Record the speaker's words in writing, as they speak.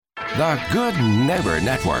The Good Neighbor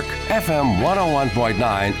Network, FM 101.9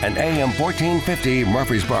 and AM 1450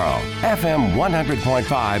 Murfreesboro, FM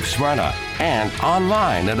 100.5 Smyrna, and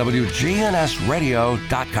online at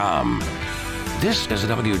WGNSradio.com. This is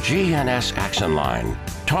the WGNS Action Line,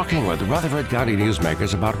 talking with Rutherford County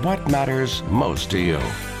newsmakers about what matters most to you.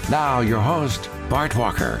 Now, your host, Bart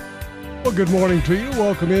Walker. Well, good morning to you.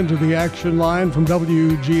 Welcome into the Action Line from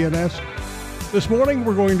WGNS. This morning,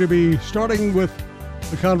 we're going to be starting with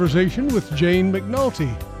a conversation with Jane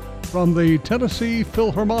McNulty from the Tennessee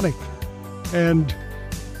Philharmonic. And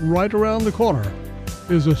right around the corner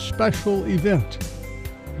is a special event.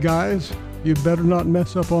 Guys, you better not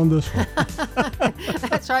mess up on this one.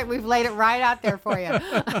 That's right. We've laid it right out there for you.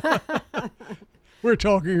 We're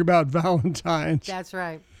talking about Valentine's. That's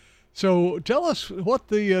right. So tell us what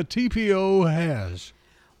the TPO has.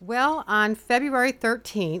 Well, on February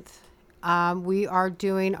 13th, we are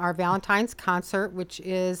doing our Valentine's concert, which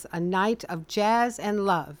is a night of jazz and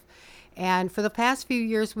love. And for the past few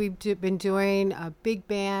years, we've been doing a big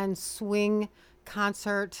band swing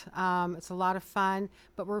concert. It's a lot of fun,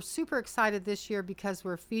 but we're super excited this year because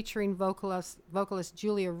we're featuring vocalist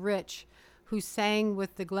Julia Rich, who sang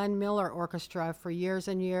with the Glenn Miller Orchestra for years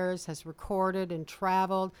and years, has recorded and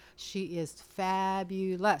traveled. She is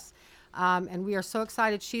fabulous. And we are so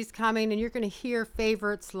excited she's coming, and you're going to hear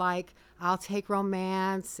favorites like I'll Take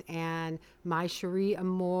Romance and My Cherie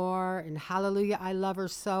Amour and Hallelujah, I Love Her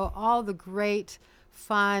So, all the great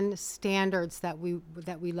fun standards that we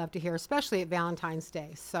love to hear, especially at Valentine's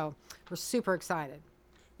Day. So we're super excited.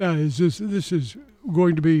 Now, this is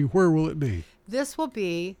going to be, where will it be? This will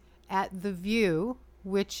be at The View,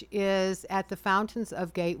 which is at the Fountains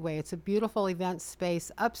of Gateway. It's a beautiful event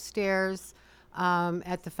space upstairs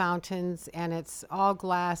at the fountains, and it's all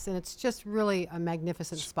glass, and it's just really a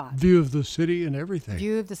magnificent spot. View of the city and everything.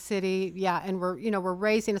 View of the city, yeah. And we're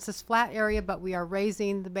raising. It's this flat area, but we are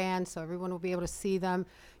raising the band so everyone will be able to see them.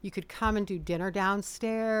 You could come and do dinner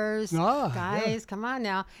downstairs, guys. Yeah. Come on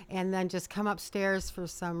now, and then just come upstairs for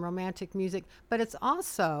some romantic music. But it's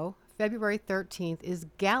also February 13th is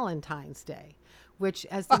Galentine's Day, which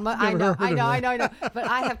as the I know. But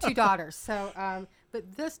I have two daughters, so.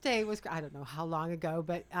 But this day was, I don't know how long ago,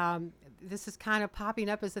 but this is kind of popping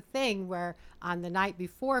up as a thing where on the night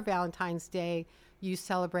before Valentine's Day, you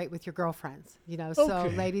celebrate with your girlfriends, so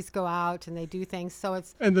ladies go out and they do things. So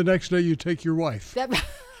it's. And the next day you take your wife.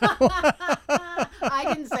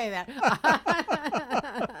 I didn't say that.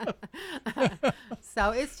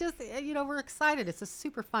 So it's just, we're excited. It's a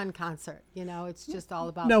super fun concert. It's just all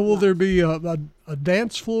about. Now, will there be a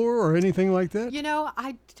dance floor or anything like that?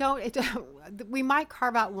 I don't. We might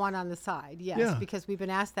carve out one on the side, yes, because we've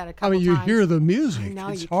been asked that a couple times. You hear the music. No,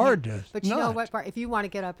 it's hard to. But you know what, Bart? If you want to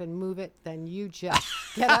get up and move it, then you just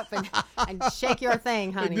get up and shake your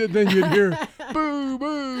thing, honey. Then you'd hear boo,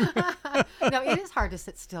 boo. No, it is hard to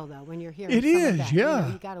sit still, though, when you're hearing it is, that.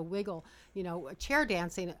 Yeah. You got to wiggle. Chair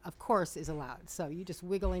dancing, of course, is allowed. So you just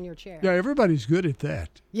wiggle in your chair. Yeah, everybody's good at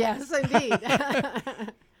that. Yes, indeed.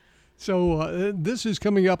 So this is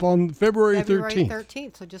coming up on February 13th. February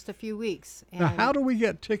 13th, so just a few weeks. And now, how do we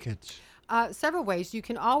get tickets? Several ways. You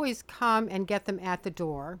can always come and get them at the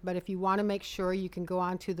door, but if you want to make sure, you can go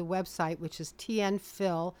onto the website, which is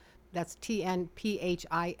tnphil, that's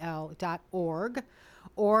tnphil.org,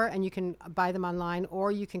 and you can buy them online,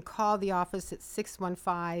 or you can call the office at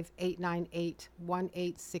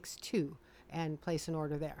 615-898-1862 and place an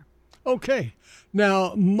order there. Okay.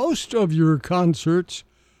 Now, most of your concerts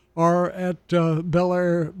are at Bel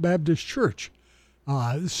Air Baptist Church.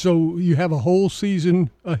 So you have a whole season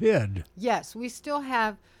ahead. Yes, we still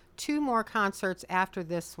have two more concerts after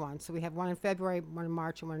this one. So we have one in February, one in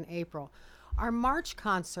March, and one in April. Our March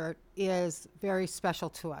concert is very special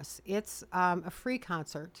to us. It's a free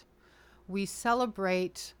concert. We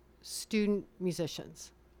celebrate student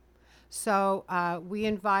musicians. So we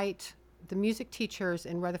invite the music teachers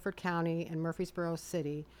in Rutherford County and Murfreesboro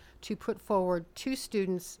City to put forward two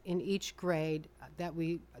students in each grade that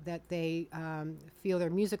they feel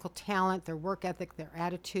their musical talent, their work ethic, their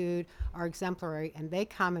attitude are exemplary, and they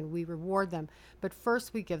come and we reward them. But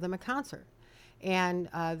first we give them a concert. And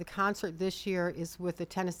the concert this year is with the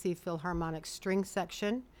Tennessee Philharmonic String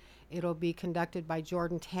Section. It'll be conducted by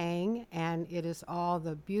Jordan Tang, and it is all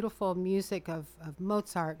the beautiful music of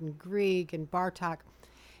Mozart and Grieg and Bartok.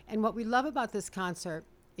 And what we love about this concert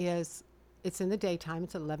is it's in the daytime.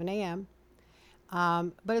 It's at 11 a.m.,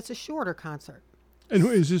 but it's a shorter concert. And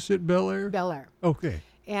is this at Bel Air? Bel Air. Okay.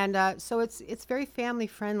 And so it's very family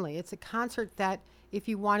friendly. It's a concert that if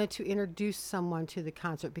you wanted to introduce someone to the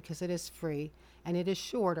concert, because it is free, and it is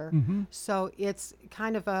shorter. So it's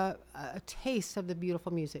kind of a taste of the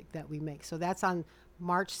beautiful music that we make. So that's on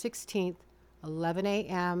March 16th, 11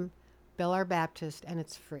 a.m., Bel Air Baptist, and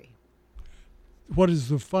it's free. What is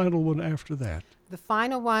the final one after that? The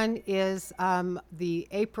final one is the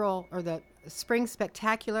April or the Spring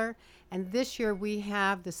Spectacular. And this year we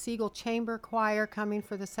have the Siegel Chamber Choir coming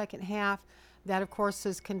for the second half. That, of course,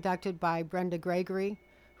 is conducted by Brenda Gregory,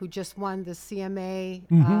 who just won the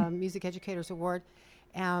CMA Music Educators Award.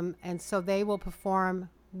 And so they will perform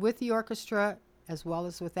with the orchestra as well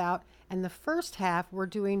as without. And the first half, we're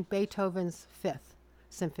doing Beethoven's Fifth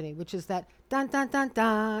Symphony, which is that dun, dun, dun,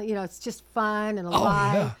 dun. You know, it's just fun and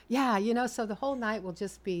alive. Yeah, you know, so the whole night will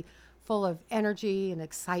just be full of energy and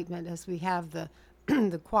excitement as we have the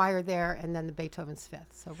the choir there and then the Beethoven's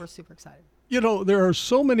Fifth. So we're super excited. You know, there are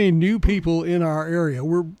so many new people in our area.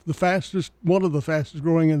 We're one of the fastest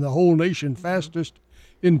growing in the whole nation, fastest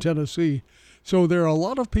in Tennessee. So there are a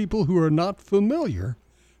lot of people who are not familiar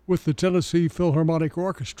with the Tennessee Philharmonic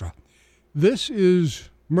Orchestra. This is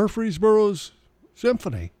Murfreesboro's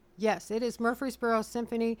symphony. Yes, it is Murfreesboro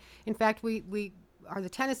Symphony. In fact, we are the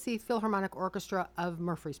Tennessee Philharmonic Orchestra of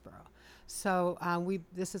Murfreesboro. So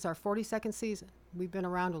this is our 42nd season. We've been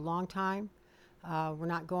around a long time. We're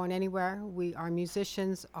not going anywhere. Our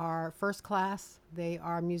musicians are first class. They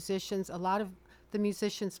are musicians. A lot of the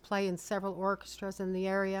musicians play in several orchestras in the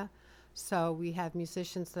area. So we have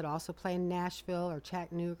musicians that also play in Nashville or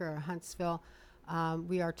Chattanooga or Huntsville.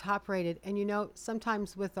 We are top rated. And you know,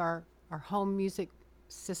 sometimes with our home music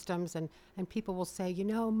systems and people will say, you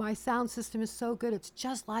know, my sound system is so good, it's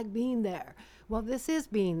just like being there. Well, this is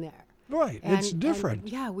being there. Right, it's different. And,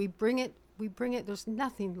 yeah, we bring it. There's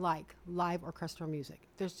nothing like live orchestral music.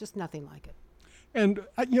 There's just nothing like it. And,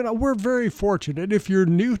 you know, we're very fortunate. If you're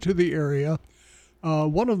new to the area,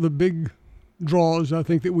 one of the big draws I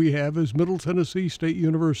think that we have is Middle Tennessee State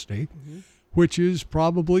University, which is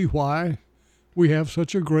probably why we have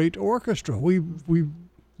such a great orchestra. We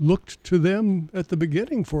looked to them at the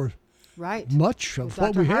beginning for much of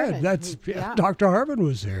what we had. That's Dr. Harvin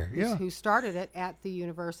was there. Who started it at the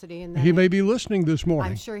university, and then he may be listening this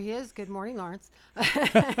morning. I'm sure he is. Good morning, Lawrence.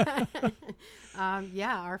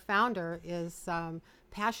 Our founder is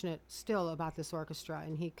passionate still about this orchestra,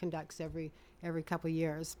 and he conducts every couple of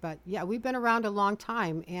years. But yeah, we've been around a long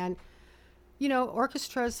time, and you know,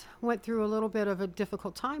 orchestras went through a little bit of a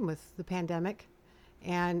difficult time with the pandemic,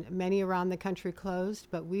 and many around the country closed.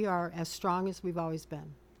 But we are as strong as we've always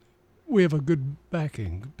been. We have a good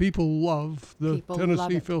backing. People love the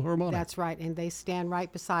Tennessee Philharmonic. That's right, and they stand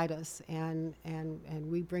right beside us, and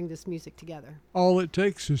we bring this music together. All it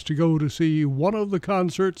takes is to go to see one of the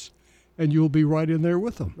concerts, and you'll be right in there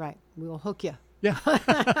with them. Right, we'll hook you. Yeah.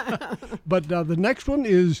 But the next one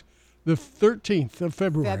is the 13th of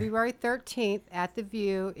February. February 13th at the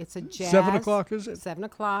View. It's a jazz. 7 o'clock, is it? 7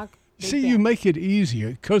 o'clock. See, you make it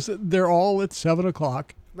easier because they're all at 7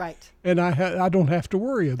 o'clock. Right. And I don't have to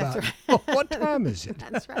worry about what time is it.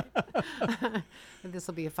 That's right. This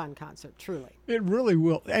will be a fun concert, truly. It really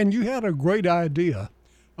will. And you had a great idea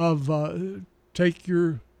of take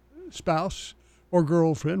your spouse or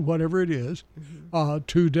girlfriend, whatever it is,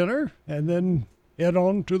 to dinner and then head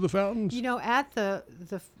on to the fountains. You know, at the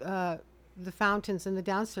fountains in the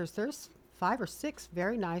downstairs, there's 5 or 6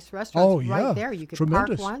 very nice restaurants right there. You could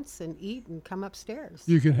Tremendous. park once and eat and come upstairs.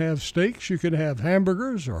 You can have steaks, you can have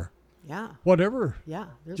hamburgers or whatever. Yeah,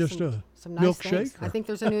 there's just some nice milkshake. things. I think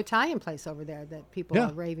there's a new Italian place over there that people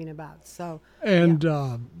are raving about. So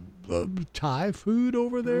Thai food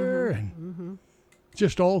over there and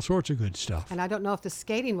just all sorts of good stuff. And I don't know if the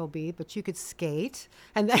skating will be, but you could skate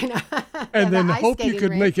and then hope you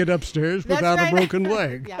could make it upstairs without a broken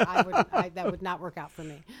leg. That would not work out for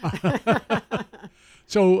me.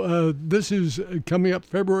 So this is coming up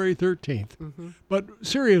February 13th. But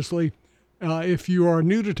seriously, if you are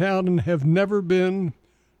new to town and have never been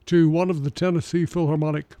to one of the Tennessee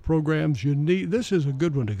Philharmonic programs, this is a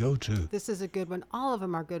good one to go to. This is a good one. All of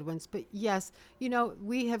them are good ones. But yes, you know,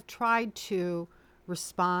 we have tried to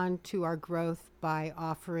respond to our growth by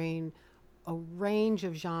offering a range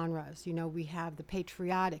of genres. You know, we have the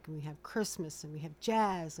patriotic, and we have Christmas, and we have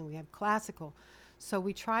jazz, and we have classical. So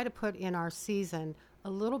we try to put in our season a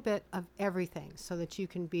little bit of everything so that you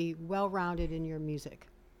can be well-rounded in your music.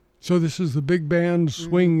 So this is the big band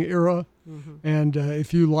swing era, and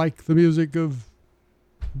if you like the music of,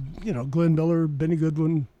 you know, Glenn Miller, Benny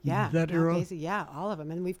Goodwin, that era. Casey, all of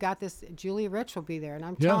them. And we've got this, Julia Rich will be there, and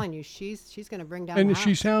I'm telling you, she's going to bring down And the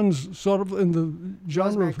she house. sounds sort of in the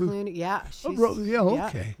genre Rosemary of... Clooney,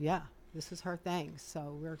 okay. Yeah. This is her thing,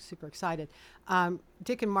 so we're super excited.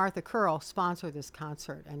 Dick and Martha Curl sponsor this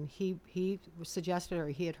concert, and he suggested her.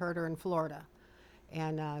 He had heard her in Florida,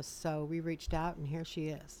 and so we reached out, and here she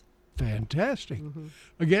is. Fantastic.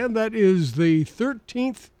 Again, that is the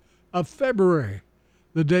 13th of February,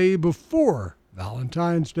 the day before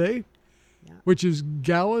Valentine's Day, which is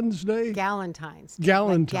Gallon's Day? Galentine's Day.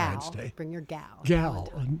 Galentine's Like Day. Bring your gal.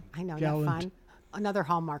 Gal. I know, Gallant. not fun. Another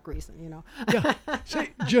Hallmark reason, Yeah. See,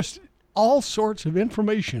 just all sorts of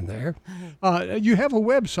information there. You have a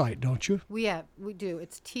website, don't you? We do.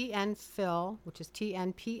 It's TNPhil, which is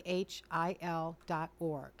TNPHIL.org,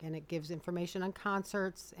 and it gives information on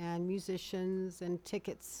concerts and musicians and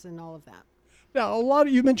tickets and all of that. Now,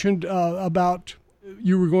 you mentioned about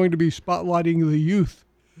you were going to be spotlighting the youth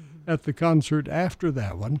at the concert after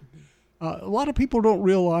that one. A lot of people don't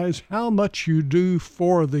realize how much you do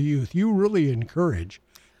for the youth. You really encourage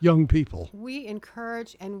young people. We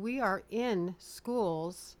encourage, and we are in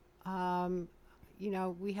schools.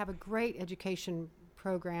 We have a great education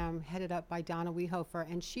program headed up by Donna Wehofer,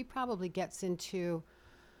 and she probably gets into,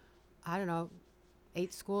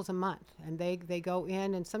 8 schools a month. And they go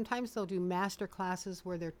in, and sometimes they'll do master classes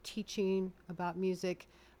where they're teaching about music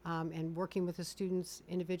and working with the students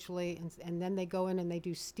individually. And then they go in and they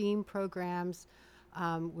do STEAM programs,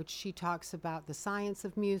 which she talks about the science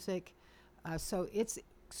of music. So it's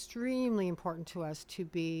extremely important to us to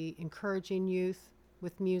be encouraging youth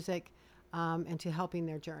with music and to helping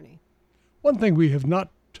their journey. One thing we have not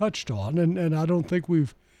touched on, and I don't think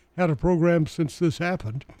we've had a program since this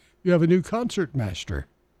happened, you have a new concert master.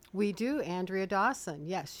 We do, Andrea Dawson.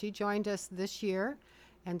 Yes, she joined us this year,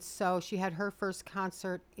 and so she had her first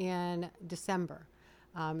concert in December,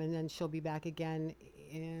 and then she'll be back again.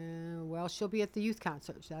 She'll be at the youth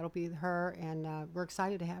concerts. That'll be her, and we're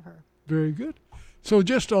excited to have her. Very good. So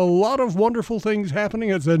just a lot of wonderful things happening.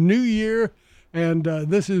 It's a new year, and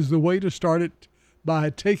this is the way to start it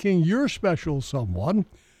by taking your special someone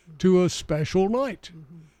to a special night,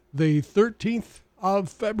 the 13th of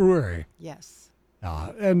February. Yes.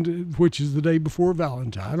 And which is the day before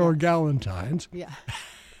Valentine or Galentine's. Yeah.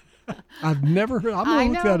 I've never heard. I'm going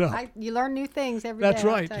to look that up. You learn new things every That's day.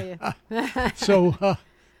 right. I'll tell you. So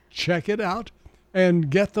check it out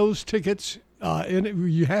and get those tickets.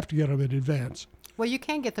 You have to get them in advance. Well, you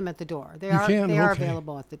can get them at the door. They You are can? They are Okay.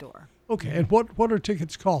 available at the door. Okay. And what are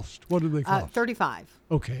tickets cost? What do they cost? $35.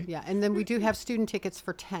 Okay. Yeah, and then we do have student tickets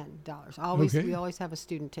for $10. Okay. We always have a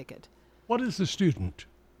student ticket. What is the student?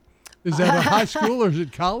 Is that a high school or is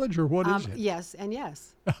it college or what is it? Yes and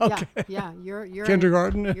yes. Okay. Yeah. You're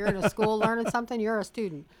Kindergarten? You're in a school learning something. You're a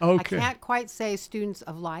student. Okay. I can't quite say students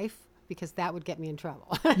of life because that would get me in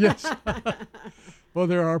trouble. Yes. Well,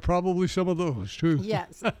 there are probably some of those too.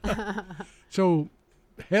 Yes. So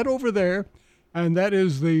head over there, and that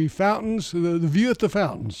is the fountains, the view at the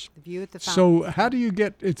fountains. The view at the fountains. So how do you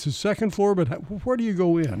get, it's the second floor, but where do you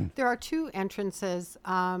go in? There are 2 entrances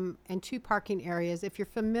and 2 parking areas. If you're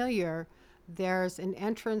familiar, there's an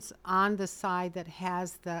entrance on the side that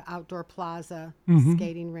has the outdoor plaza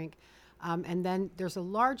skating rink. And then there's a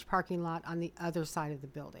large parking lot on the other side of the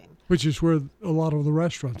building. Which is where a lot of the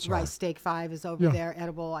restaurants are. Right, Steak 5 is over there.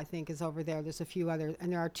 Edible, I think, is over there. There's a few others.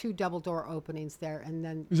 And there are 2 double door openings there. And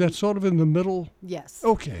then Is that sort of in the middle? Yes.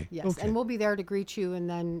 Okay. Yes. Okay. And we'll be there to greet you and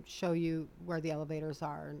then show you where the elevators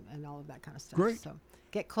are and all of that kind of stuff. Great. So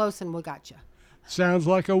get close and we'll got you. Sounds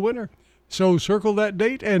like a winner. So circle that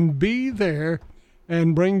date and be there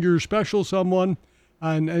and bring your special someone.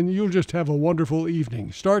 And you'll just have a wonderful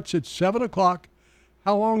evening. Starts at 7 o'clock.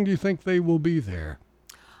 How long do you think they will be there?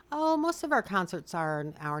 Oh, most of our concerts are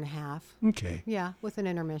an hour and a half. Okay. Yeah, with an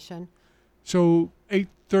intermission. So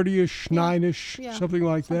 8:30-ish, 9-ish, Yeah, something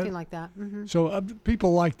like that? Something like that. Mm-hmm. So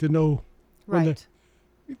people like to know when Right.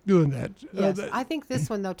 they're doing that. Yes. I think this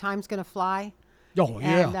one, though, time's going to fly. Oh,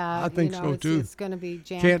 yeah. And, I think so, too. It's going to be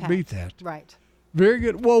jam-packed. Can't beat that. Right. Very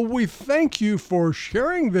good. Well, we thank you for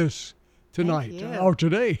sharing this tonight you. or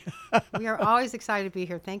today. We are always excited to be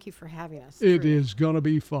here. Thank you for having us. It truly. is going to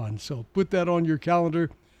be fun. So put that on your calendar.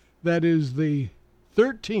 That is the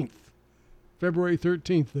 13th, February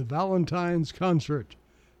 13th, the Valentine's concert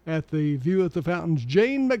at the View at the Fountains.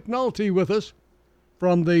 Jane McNulty with us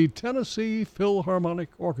from the Tennessee Philharmonic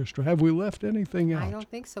Orchestra. Have we left anything out? I don't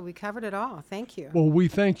think so. We covered it all. Thank you. Well, we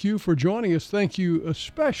thank you for joining us. Thank you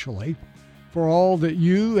especially for all that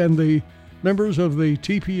you and the members of the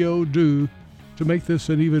TPO do to make this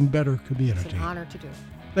an even better community. It's an honor to do it.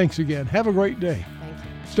 Thanks again. Have a great day. Thank you.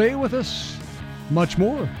 Stay with us. Much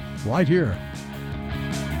more right here.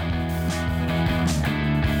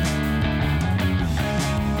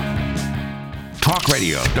 Talk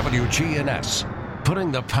Radio WGNS, putting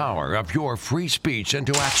the power of your free speech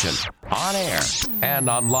into action on air and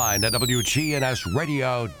online at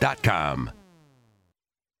WGNSradio.com.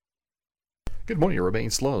 Good morning. It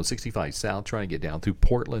remains slow. 65 south, trying to get down through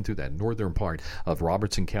Portland, through that northern part of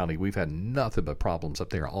Robertson County. We've had nothing but problems up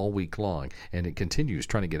there all week long, and it continues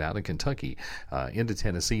trying to get out of Kentucky into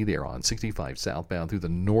Tennessee there on 65 southbound through the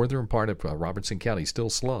northern part of Robertson County. Still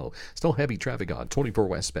slow. Still heavy traffic on 24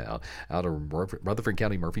 westbound out of Rutherford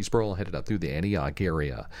County, Murfreesboro, headed up through the Antioch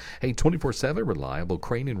area. Hey, 24/7 reliable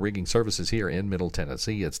crane and rigging services here in Middle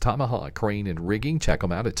Tennessee. It's Tomahawk Crane and Rigging. Check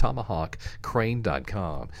them out at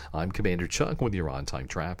tomahawkcrane.com. I'm Commander Chuck with your on-time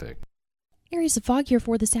traffic. Areas of fog here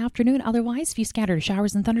for this afternoon. Otherwise, few scattered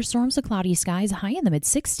showers and thunderstorms with cloudy skies, high in the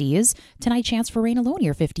mid-60s. Tonight, chance for rain alone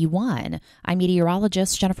near 51. I'm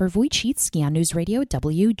meteorologist Jennifer Wojcicki on News Radio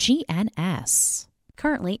WGNS.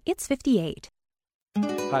 Currently, it's 58.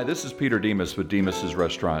 Hi, this is Peter Demas with Demas's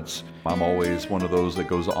Restaurants. I'm always one of those that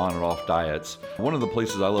goes on and off diets. One of the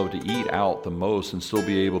places I love to eat out the most and still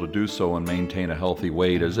be able to do so and maintain a healthy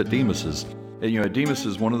weight is at Demas's. And, at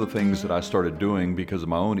Demas's, one of the things that I started doing because of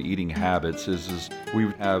my own eating habits is we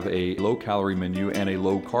have a low-calorie menu and a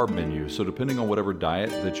low-carb menu. So depending on whatever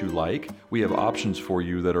diet that you like, we have options for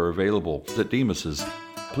you that are available at Demas's.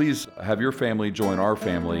 Please have your family join our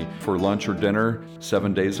family for lunch or dinner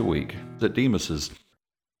 7 days a week at Demas's.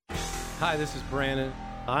 Hi, this is Brandon.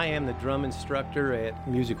 I am the drum instructor at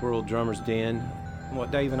Music World Drummers Den. What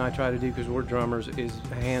Dave and I try to do, because we're drummers, is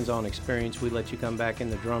hands-on experience. We let you come back in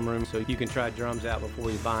the drum room so you can try drums out before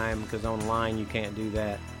you buy them, because online you can't do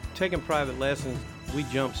that. Taking private lessons, we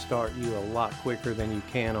jumpstart you a lot quicker than you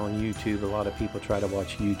can on YouTube. A lot of people try to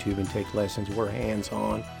watch YouTube and take lessons. We're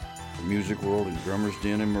hands-on. The Music World and Drummers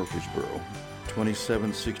Den in Murfreesboro,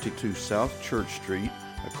 2762 South Church Street,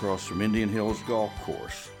 across from Indian Hills Golf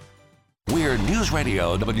Course. We're News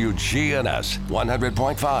Radio WGNS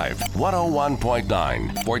 100.5,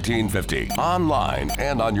 101.9, 1450. Online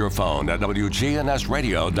and on your phone at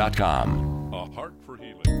WGNSradio.com. A Heart for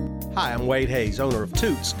Healing. Hi, I'm Wade Hayes, owner of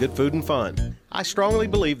Toots Good Food and Fun. I strongly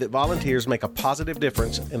believe that volunteers make a positive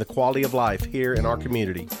difference in the quality of life here in our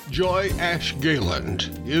community. Joy Ash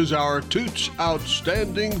Gayland is our Toots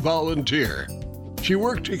Outstanding Volunteer. She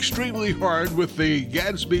worked extremely hard with the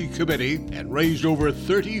Gadsby Committee and raised over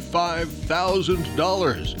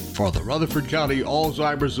 $35,000 for the Rutherford County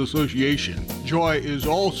Alzheimer's Association. Joy is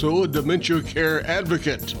also a dementia care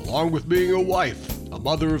advocate, along with being a wife, a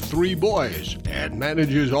mother of 3 boys, and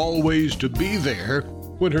manages always to be there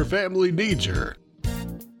when her family needs her.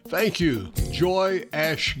 Thank you, Joy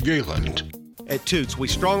Ash Gayland. At Toots, we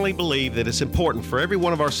strongly believe that it's important for every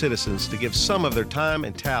one of our citizens to give some of their time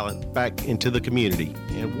and talent back into the community.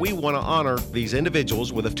 And we want to honor these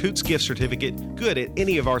individuals with a Toots gift certificate good at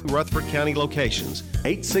any of our Rutherford County locations.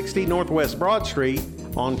 860 Northwest Broad Street,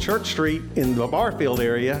 on Church Street in the Barfield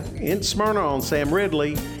area, in Smyrna on Sam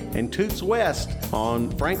Ridley, and Toots West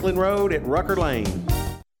on Franklin Road at Rucker Lane.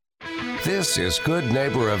 This is Good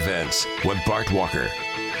Neighbor Events with Bart Walker.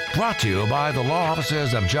 Brought to you by the law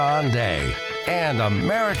offices of John Day and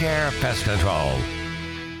AmeriCare Pest Control.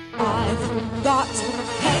 I've got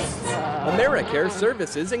pets. AmeriCare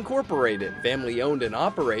Services Incorporated, family-owned and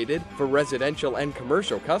operated. For residential and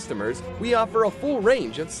commercial customers, we offer a full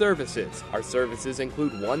range of services. Our services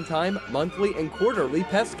include one-time, monthly, and quarterly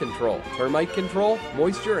pest control, termite control,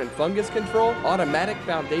 moisture and fungus control, automatic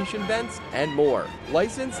foundation vents, and more.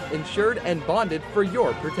 Licensed, insured, and bonded for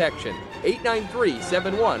your protection.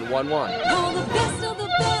 893-7111. Call the best of the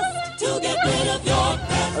best to get rid of your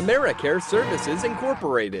pest. AmeriCare Services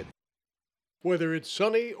Incorporated. Whether it's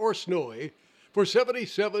sunny or snowy, for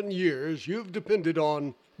 77 years you've depended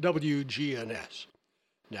on WGNS.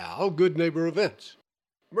 Now, Good Neighbor Events.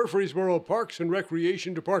 Murfreesboro Parks and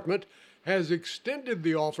Recreation Department has extended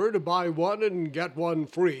the offer to buy one and get one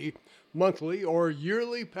free monthly or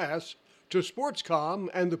yearly pass to SportsCom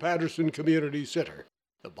and the Patterson Community Center.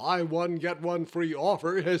 The buy one, get one free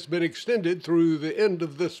offer has been extended through the end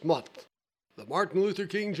of this month. The Martin Luther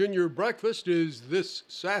King Jr. Breakfast is this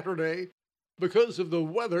Saturday. Because of the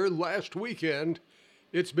weather last weekend,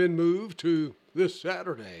 it's been moved to this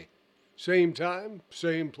Saturday. Same time,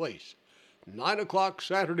 same place. 9 o'clock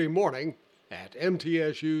Saturday morning at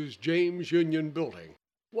MTSU's James Union Building.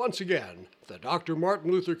 Once again, the Dr.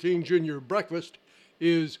 Martin Luther King Jr. Breakfast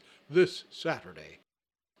is this Saturday.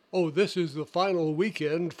 Oh, this is the final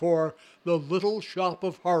weekend for the Little Shop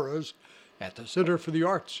of Horrors at the Center for the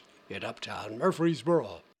Arts in Uptown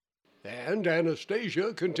Murfreesboro. And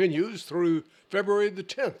Anastasia continues through February the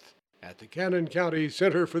 10th at the Cannon County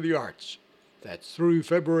Center for the Arts. That's through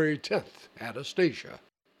February 10th, Anastasia.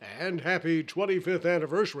 And happy 25th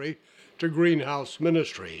anniversary to Greenhouse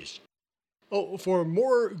Ministries. Oh, for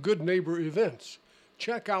more Good Neighbor events,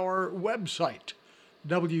 check our website,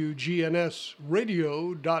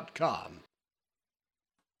 WGNSradio.com.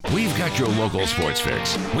 We've got your local sports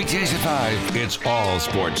fix. Weekdays at 5, it's all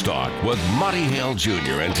sports talk with Monty Hale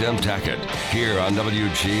Jr. and Tim Tackett here on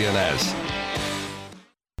WGNS.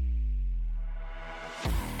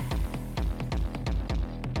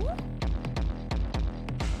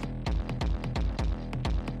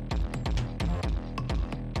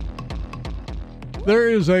 There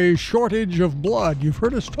is a shortage of blood. You've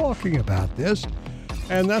heard us talking about this,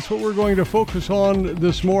 and that's what we're going to focus on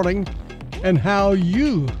this morning and how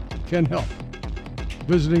you can help.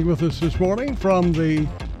 Visiting with us this morning from the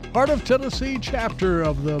Heart of Tennessee chapter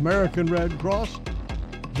of the American Red Cross,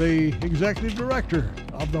 the Executive Director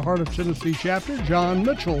of the Heart of Tennessee chapter, John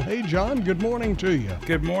Mitchell. Hey, John, good morning to you.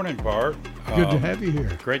 Good morning, Bart. Good to have you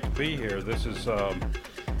here. Great to be here. This is,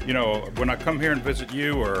 when I come here and visit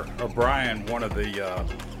you or Brian, one of the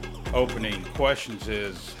opening questions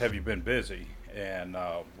is, have you been busy? And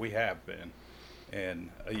we have been. And,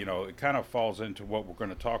 it kind of falls into what we're going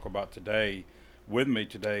to talk about today. With me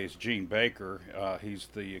today is Gene Baker. He's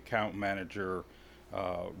the account manager,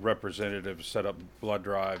 representative, set up blood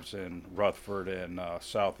drives in Rutherford and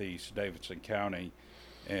southeast Davidson County.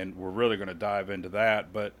 And we're really going to dive into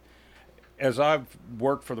that. But as I've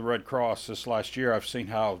worked for the Red Cross this last year, I've seen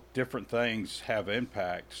how different things have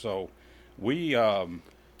impact. So we've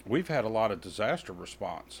had a lot of disaster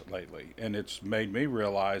response lately, and it's made me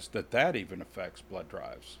realize that even affects blood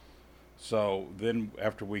drives. So then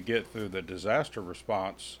after we get through the disaster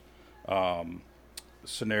response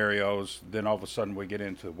scenarios, then all of a sudden we get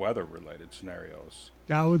into weather-related scenarios.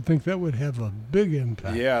 I would think that would have a big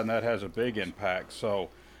impact. Yeah, and that has a big impact. So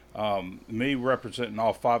me representing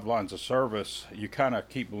all 5 lines of service, you kind of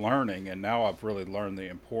keep learning, and now I've really learned the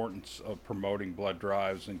importance of promoting blood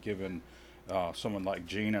drives and giving someone like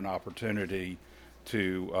Gene an opportunity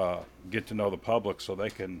to get to know the public so they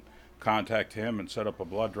can contact him and set up a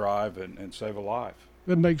blood drive and save a life.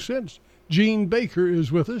 That makes sense. Gene Baker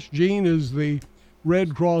is with us. Gene is the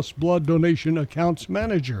Red Cross Blood Donation Accounts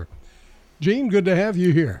Manager. Gene, good to have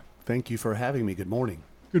you here. Thank you for having me. Good morning.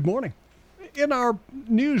 Good morning. In our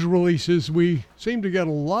news releases, we seem to get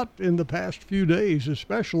a lot in the past few days,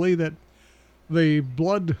 especially that the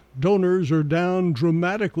blood donors are down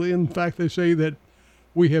dramatically. In fact, they say that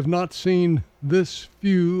we have not seen this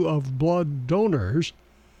few of blood donors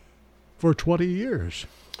for 20 years.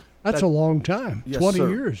 That's a long time, yes, 20 sir.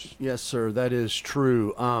 years. Yes, sir, that is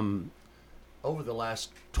true. Over the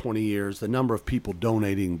last 20 years, the number of people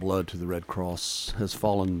donating blood to the Red Cross has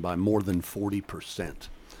fallen by more than 40%.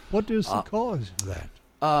 What is the cause of that?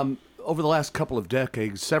 Over the last couple of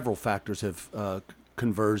decades, several factors have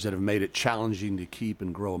converged that have made it challenging to keep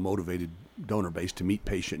and grow a motivated donor base to meet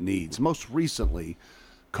patient needs. Most recently,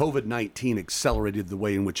 COVID-19 accelerated the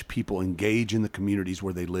way in which people engage in the communities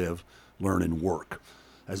where they live, learn, and work.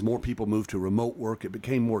 As more people moved to remote work, it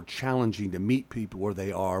became more challenging to meet people where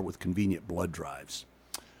they are with convenient blood drives.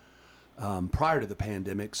 Prior to the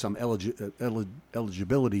pandemic, some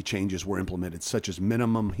eligibility changes were implemented, such as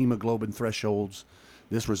minimum hemoglobin thresholds.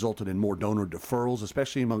 This resulted in more donor deferrals,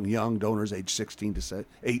 especially among young donors aged 16 to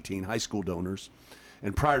 18, high school donors.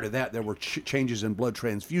 And prior to that, there were changes in blood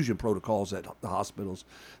transfusion protocols at the hospitals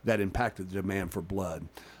that impacted the demand for blood.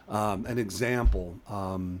 An example,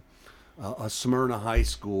 a Smyrna High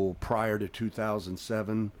School prior to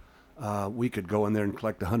 2007, we could go in there and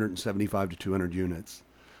collect 175 to 200 units.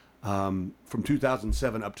 From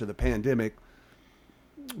 2007 up to the pandemic,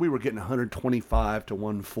 we were getting 125 to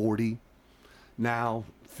 140. Now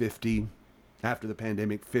 50. After the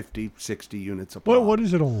pandemic, 50, 60 units a pop. What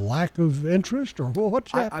is it, a lack of interest, or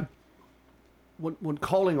what's happening? When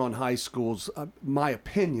calling on high schools, my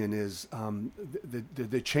opinion is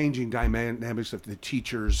the changing dynamics of the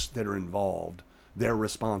teachers that are involved, their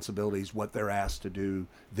responsibilities, what they're asked to do,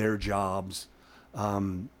 their jobs.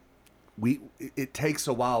 It takes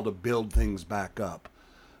a while to build things back up,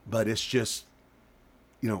 but it's just,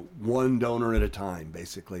 one donor at a time,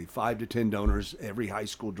 basically. 5 to 10 donors every high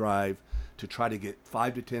school drive to try to get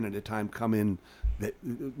 5 to 10 at a time come in that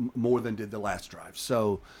more than did the last drive.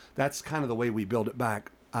 So that's kind of the way we build it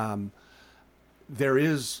back. There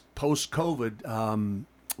is post-COVID,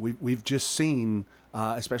 we've just seen,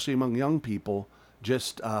 especially among young people,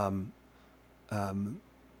 just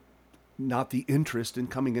not the interest in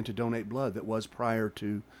coming in to donate blood that was prior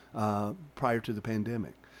to the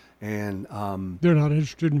pandemic. And they're not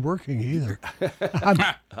interested in working either.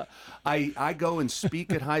 I go and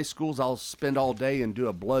speak at high schools. I'll spend all day and do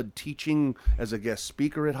a blood teaching as a guest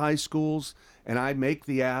speaker at high schools, and I make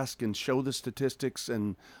the ask and show the statistics,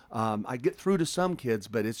 and I get through to some kids,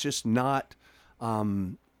 but it's just not.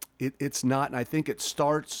 It's not. And I think it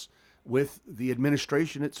starts with the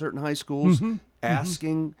administration at certain high schools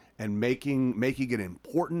asking and making it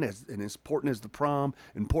important, as important as the prom,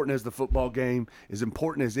 important as the football game, as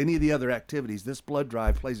important as any of the other activities. This blood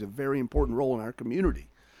drive plays a very important role in our community.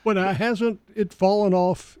 But hasn't it fallen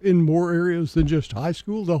off in more areas than just high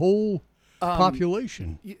school? The whole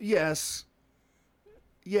population. Yes,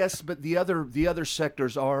 but the other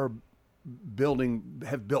sectors have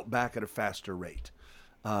built back at a faster rate.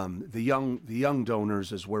 The young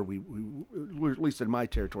donors is where we're, at least in my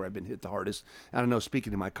territory, I've been hit the hardest. I don't know,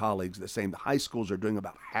 speaking to my colleagues, the same. The high schools are doing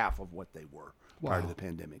about half of what they were prior to the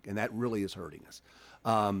pandemic, and that really is hurting us.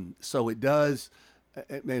 So it does.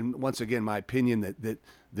 And once again, my opinion that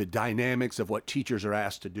the dynamics of what teachers are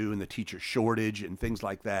asked to do and the teacher shortage and things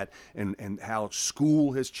like that, and how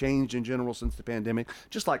school has changed in general since the pandemic,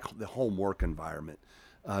 just like the homework environment.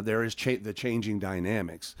 There is the changing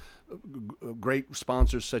dynamics. Great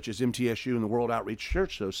sponsors such as MTSU and the World Outreach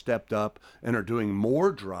Church, though, stepped up and are doing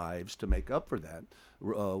more drives to make up for that.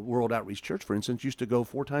 World Outreach Church, for instance, used to go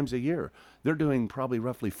 4 times a year. They're doing probably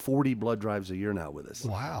roughly 40 blood drives a year now with us.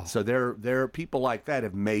 Wow! So there are people like that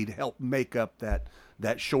have helped make up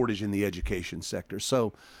that shortage in the education sector.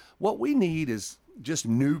 So what we need is just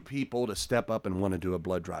new people to step up and want to do a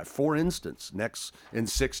blood drive. For instance, in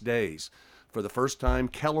 6 days. For the first time,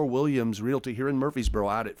 Keller Williams Realty here in Murfreesboro,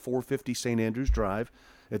 out at 450 St. Andrews Drive,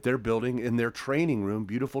 at their building, in their training room,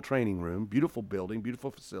 beautiful building,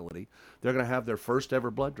 beautiful facility. They're going to have their first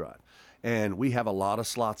ever blood drive. And we have a lot of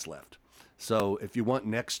slots left. So if you want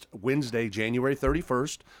next Wednesday, January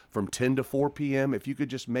 31st, from 10 to 4 p.m., if you could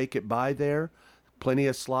just make it by there, plenty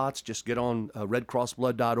of slots. Just get on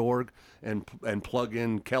redcrossblood.org and plug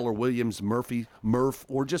in Keller Williams Murph,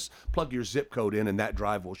 or just plug your zip code in and that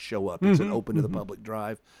drive will show up. It's an open to the public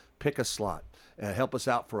drive. Pick a slot. Help us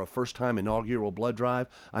out for a first-time inaugural blood drive.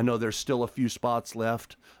 I know there's still a few spots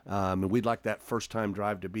left, and we'd like that first-time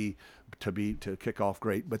drive to kick off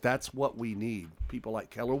great. But that's what we need. People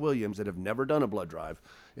like Keller Williams that have never done a blood drive.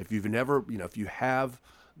 If you have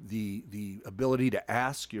the ability to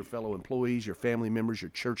ask your fellow employees, your family members, your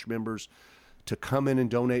church members to come in and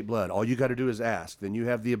donate blood. All you got to do is ask. Then you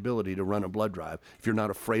have the ability to run a blood drive if you're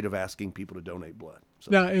not afraid of asking people to donate blood.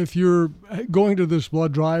 So. Now, if you're going to this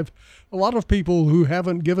blood drive, a lot of people who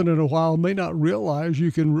haven't given it a while may not realize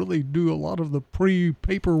you can really do a lot of the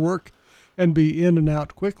pre-paperwork and be in and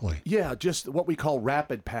out quickly. Yeah, just what we call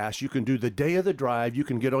rapid pass. You can do the day of the drive. You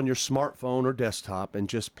can get on your smartphone or desktop and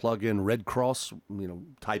just plug in Red Cross,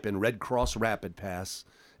 type in Red Cross Rapid Pass,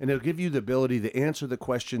 and it'll give you the ability to answer the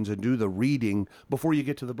questions and do the reading before you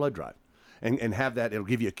get to the blood drive. And have that, it'll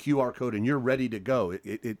give you a QR code and you're ready to go.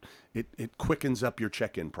 It quickens up your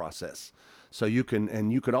check-in process. So you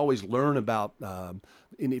can always learn about, and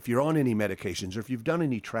if you're on any medications or if you've done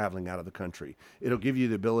any traveling out of the country, it'll give you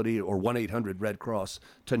the ability, or 1-800 Red Cross,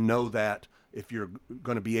 to know that if you're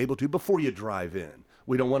going to be able to before you drive in.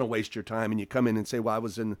 We don't want to waste your time and you come in and say, well, I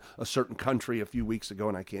was in a certain country a few weeks ago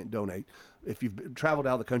and I can't donate. If you've traveled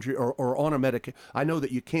out of the country or on a medication, I know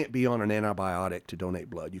that you can't be on an antibiotic to donate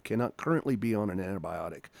blood. You cannot currently be on an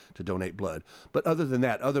antibiotic to donate blood. But other than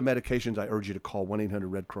that, other medications, I urge you to call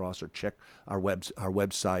 1-800 Red Cross or check our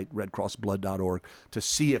website, redcrossblood.org, to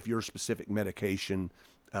see if your specific medication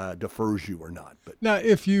defers you or not. But now,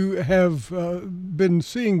 if you have been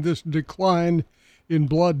seeing this decline in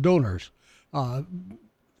blood donors,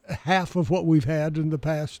 half of what we've had in the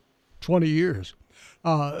past 20 years.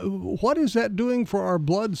 What is that doing for our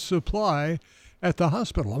blood supply at the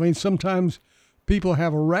hospital? I mean, sometimes people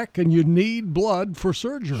have a wreck and you need blood for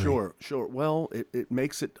surgery. Sure. Well, it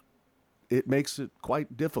makes it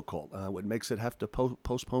quite difficult. It makes it have to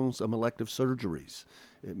postpone some elective surgeries.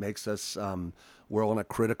 It makes us, we're on a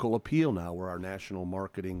critical appeal now where our national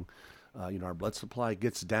marketing, our blood supply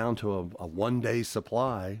gets down to a 1-day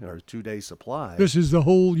supply or a 2-day supply. This is the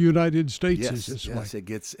whole United States. Yes, is this way. It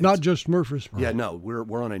gets not just Murfreesboro. Yeah, no,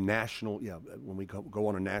 we're on a national. Yeah, when we go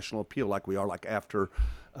on a national appeal, like we are, like after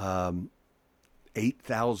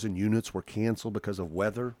 8,000 units were canceled because of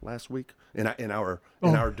weather last week in our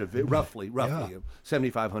roughly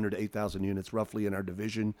 7,500 to 8,000 units roughly in our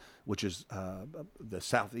division, which is the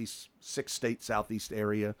southeast 6-state southeast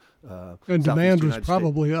area. And demand was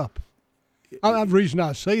probably up. The reason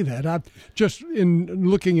I say that, I've just in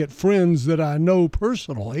looking at friends that I know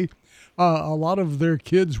personally, a lot of their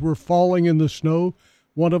kids were falling in the snow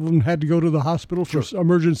one of them had to go to the hospital for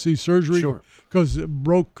emergency surgery because it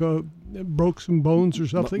broke some bones or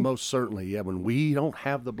something? Most certainly, yeah. When we don't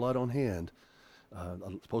have the blood on hand,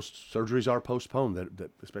 surgeries are postponed,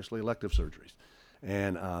 that especially elective surgeries.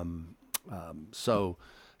 And so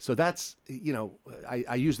that's,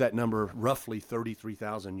 I use that number, roughly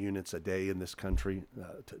 33,000 units a day in this country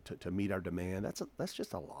to meet our demand. That's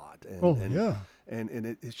just a lot.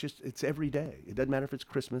 And it's every day. It doesn't matter if it's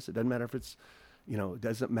Christmas. It doesn't matter if it's, it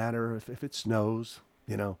doesn't matter if it snows,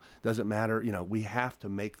 doesn't matter. We have to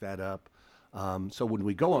make that up. So when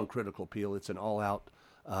we go on critical appeal, it's an all-out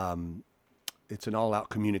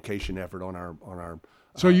communication effort on our.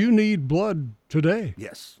 So you need blood today.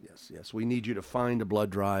 Yes. We need you to find a blood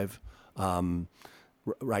drive.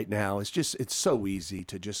 Right now, it's so easy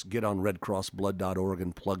to just get on redcrossblood.org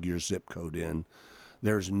and plug your zip code in.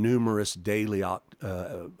 There's numerous daily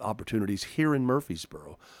opportunities here in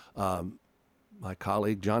Murfreesboro. My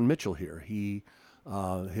colleague John Mitchell here, his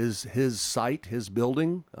site, his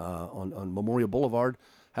building on Memorial Boulevard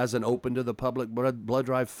has an open to the public blood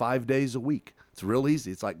drive 5 days a week. It's real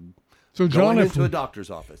easy. It's like going into a doctor's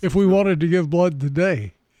office. If we wanted to give blood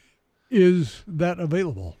today, is that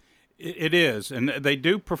available? It is, and they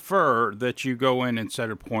do prefer that you go in and set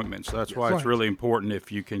appointments. That's why it's really important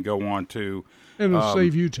if you can go on to, and it'll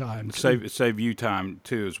save you time. Save you time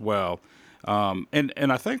too as well. And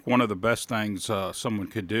I think one of the best things someone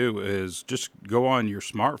could do is just go on your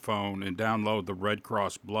smartphone and download the Red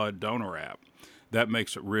Cross Blood Donor app. That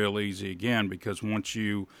makes it real easy again, because once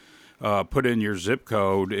you put in your zip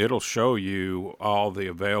code, it'll show you all the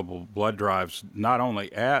available blood drives, not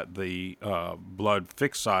only at the blood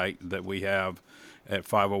fix site that we have at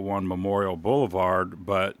 501 Memorial Boulevard,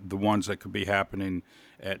 but the ones that could be happening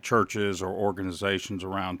at churches or organizations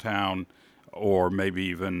around town, or maybe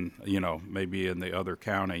even, maybe in the other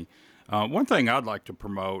county. One thing I'd like to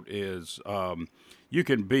promote is you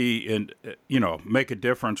can make a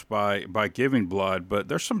difference by giving blood, but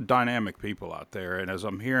there's some dynamic people out there. And as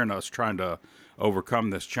I'm hearing us trying to overcome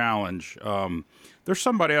this challenge, there's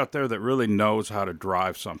somebody out there that really knows how to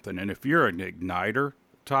drive something. And if you're an igniter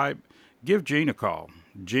type, give Gene a call.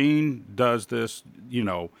 Gene does this,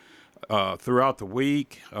 throughout the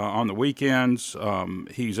week, on the weekends.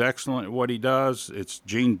 He's excellent at what he does. It's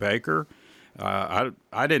Gene Baker. I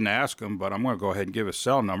didn't ask him, but I'm going to go ahead and give his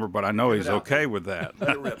cell number, but I know he's okay with that.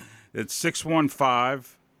 It's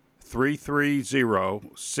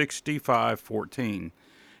 615-330-6514.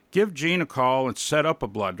 Give Gene a call and set up a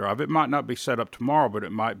blood drive. It might not be set up tomorrow, but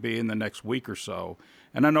it might be in the next week or so.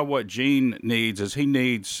 And I know what Gene needs is he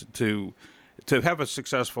needs to have a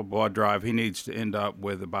successful blood drive, he needs to end up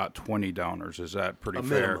with about 20 donors. Is that pretty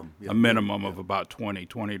fair? Minimum, yeah. A minimum of about 20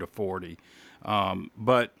 to 40.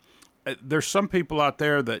 But there's some people out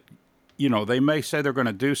there that, they may say they're going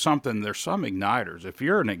to do something. There's some igniters. If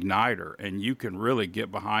you're an igniter and you can really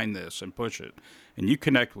get behind this and push it, and you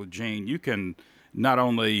connect with Gene, you can not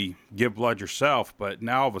only give blood yourself, but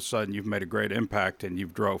now all of a sudden you've made a great impact and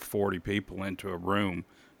you've drove 40 people into a room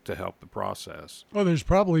to help the process. Well, there's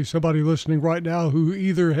probably somebody listening right now who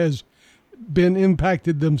either has been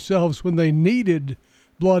impacted themselves when they needed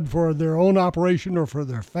blood for their own operation or for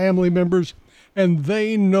their family members, and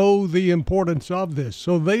they know the importance of this,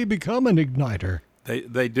 so they become an igniter.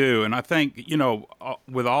 They do, and I think,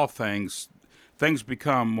 with all things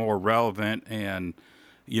become more relevant, and,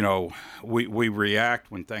 we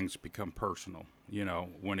react when things become personal,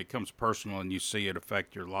 when it comes personal and you see it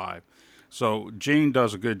affect your life. So Gene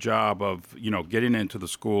does a good job of, getting into the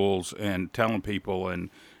schools and telling people and,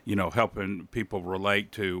 helping people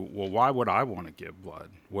relate to, well, why would I want to give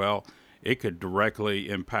blood? Well, it could directly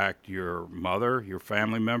impact your mother, your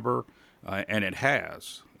family member, and it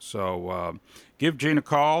has. So give Gene a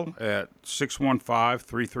call at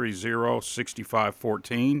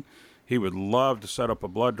 615-330-6514. He would love to set up a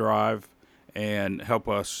blood drive and help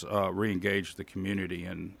us re-engage the community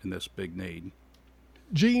in this big need.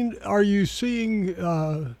 Gene, are you seeing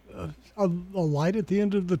a light at the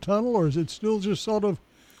end of the tunnel, or is it still just sort of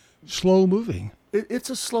slow moving? It's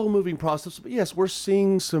a slow moving process, but yes, we're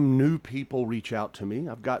seeing some new people reach out to me.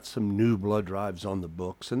 I've got some new blood drives on the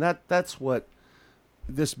books, and that's what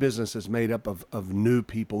this business is made up of new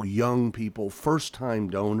people, young people, first-time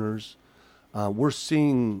donors. We're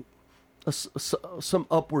seeing some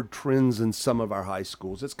upward trends in some of our high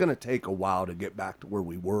schools. It's going to take a while to get back to where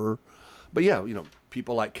we were. But yeah,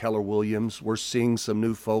 people like Keller Williams, we're seeing some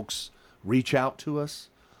new folks reach out to us,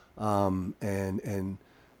 and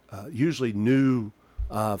usually new,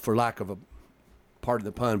 for lack of a pardon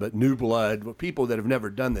the pun, but new blood. People that have never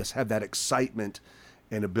done this have that excitement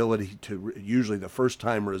and ability to, usually the first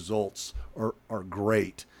time results are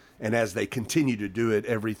great. And as they continue to do it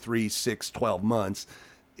every 3, 6, 12 months,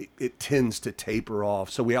 it tends to taper off.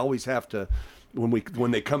 So we always have to,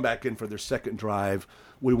 when they come back in for their second drive,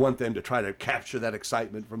 we want them to try to capture that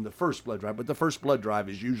excitement from the first blood drive. But the first blood drive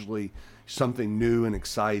is usually something new and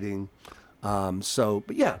exciting.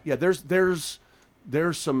 But yeah, there is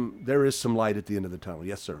some light at the end of the tunnel.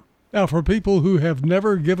 Yes, sir. Now, for people who have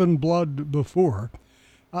never given blood before,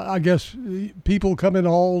 I guess people come in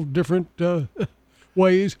all different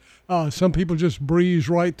ways. Some people just breeze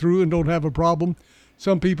right through and don't have a problem.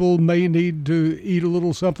 Some people may need to eat a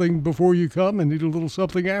little something before you come and eat a little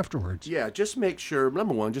something afterwards. Yeah, just make sure,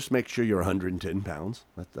 number one, just make sure you're 110 pounds.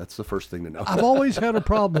 That's the first thing to know. I've always had a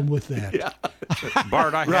problem with that. Yeah.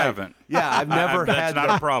 Bart, I haven't. Yeah, I've never had. That's not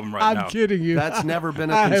a problem right now. I'm kidding you. That's never been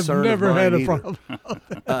a concern I have never of mine had a either. problem.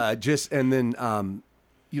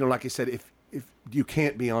 Like I said, if you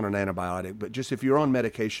can't be on an antibiotic, but just if you're on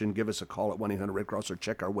medication, give us a call at 1-800-RED CROSS or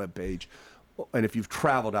check our webpage. And if you've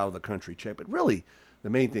traveled out of the country, check. But really, the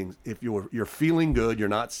main thing, if you're feeling good, you're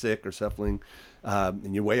not sick or suffering,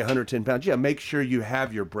 and you weigh 110 pounds, make sure you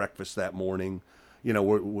have your breakfast that morning. We're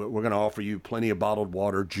going to offer you plenty of bottled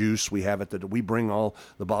water, juice. We have we bring all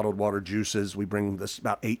the bottled water juices. We bring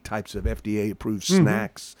about 8 types of FDA-approved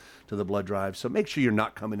snacks to the blood drive. So make sure you're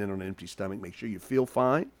not coming in on an empty stomach. Make sure you feel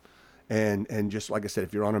fine. And just like I said,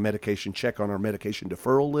 if you're on a medication, check on our medication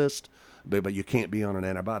deferral list. But you can't be on an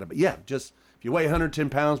antibiotic. But yeah, just if you weigh 110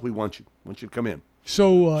 pounds, we want you to come in.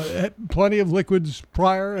 So plenty of liquids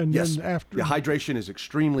prior and yes. then after? Yeah, hydration is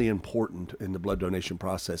extremely important in the blood donation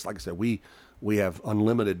process. Like I said, we have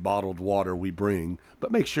unlimited bottled water we bring,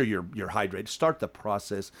 but make sure you're hydrated. Start the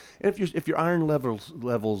process. And if your iron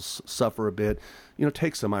levels suffer a bit,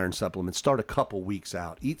 take some iron supplements. Start a couple weeks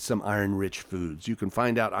out. Eat some iron-rich foods. You can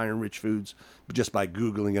find out iron-rich foods just by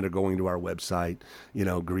Googling it or going to our website.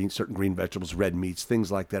 Certain green vegetables, red meats,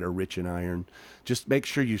 things like that are rich in iron. Just make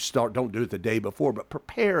sure you don't do it the day before, but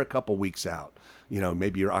prepare a couple weeks out.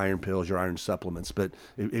 Maybe your iron pills, your iron supplements. But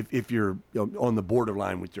if you're on the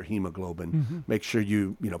borderline with your hemoglobin, make sure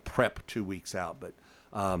you prep 2 weeks out. But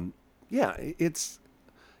it's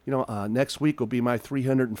next week will be my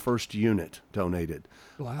 301st unit donated.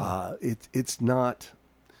 Wow. It's not,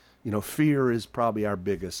 fear is probably our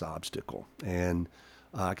biggest obstacle, and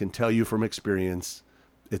I can tell you from experience,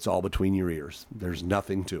 it's all between your ears. There's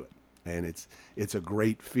nothing to it. And it's a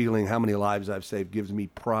great feeling. How many lives I've saved gives me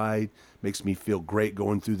pride, makes me feel great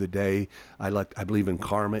going through the day. I believe in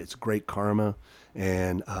karma. It's great karma.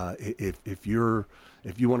 And if you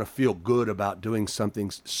want to feel good about doing something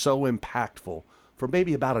so impactful for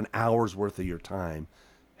maybe about an hour's worth of your time,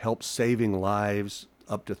 help saving lives,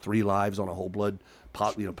 up to 3 lives on a whole blood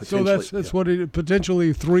pot, potentially. So that's what it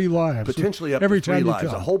potentially 3 lives. Potentially up every to 3 time lives. you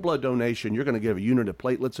come. A whole blood donation, you're going to give a unit of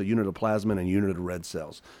platelets, a unit of plasma, and a unit of red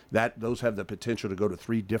cells. Those have the potential to go to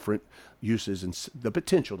 3 different uses and the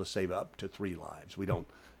potential to save up to 3 lives. We don't,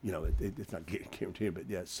 it's not guaranteed, but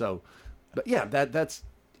yeah. So, but yeah,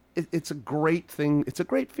 it's a great thing. It's a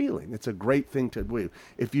great feeling. It's a great thing to do.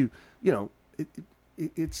 If you,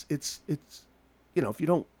 it's if you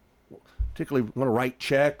don't particularly want to write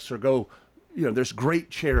checks or go, there's great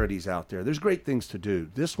charities out there. There's great things to do.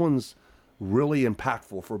 This one's really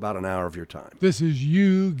impactful for about an hour of your time. This is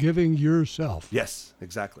you giving yourself. Yes,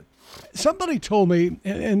 exactly. Somebody told me,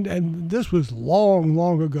 and this was long,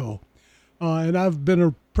 long ago, and I've been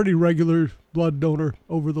a pretty regular blood donor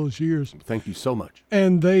over those years. Thank you so much.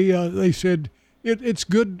 And they said it's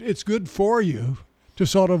good for you to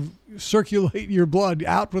sort of circulate your blood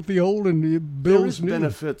out with the old and it builds new. There is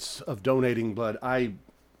benefits of donating blood.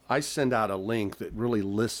 I send out a link that really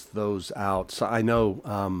lists those out. So I know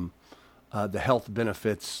the health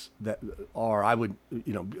benefits that are, I would,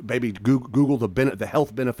 maybe Google the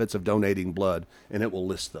health benefits of donating blood, and it will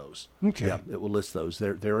list those. Okay. Yeah, it will list those.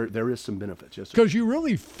 There is some benefits. Yes, because you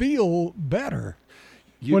really feel better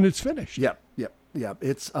when it's finished. Yep.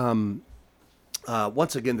 It's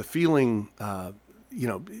once again the feeling.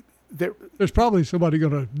 There's probably somebody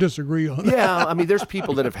going to disagree on that. Yeah, I mean, there's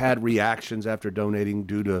people that have had reactions after donating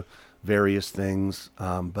due to various things,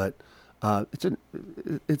 but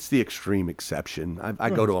it's the extreme exception. I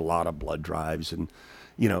go to a lot of blood drives, and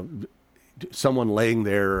someone laying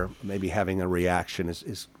there maybe having a reaction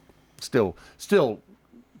is still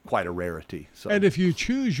quite a rarity. So. And if you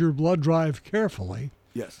choose your blood drive carefully.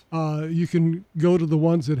 Yes. You can go to the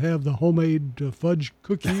ones that have the homemade fudge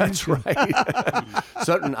cookies. That's right.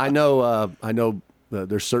 Certain, I know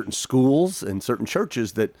there's certain schools and certain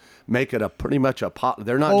churches that make it pretty much a pot.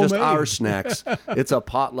 They're not Homemade. just our snacks. It's a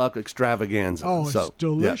potluck extravaganza. Oh, it's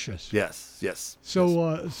delicious. Yeah. Yes.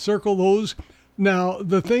 So circle those. Now,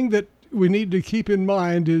 the thing that we need to keep in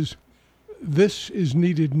mind is this is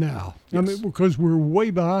needed now. Yes. I mean, because we're way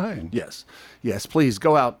behind. Yes. Please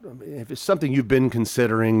go out. If it's something you've been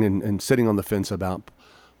considering and sitting on the fence about,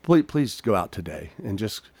 please go out today and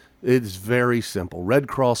just. It's very simple.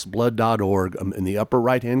 RedCrossBlood.org. In the upper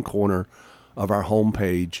right-hand corner of our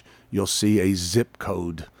homepage, you'll see a zip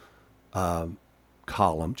code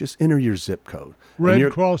column. Just enter your zip code.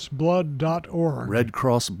 RedCrossBlood.org.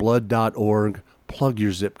 RedCrossBlood.org. Plug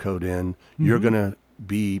your zip code in. Mm-hmm. You're going to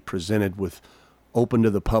be presented with open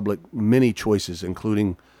to the public many choices,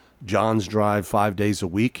 including John's Drive 5 days a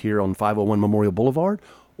week here on 501 Memorial Boulevard,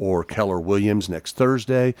 or Keller Williams next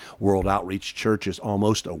Thursday. World Outreach Church is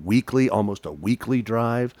almost a weekly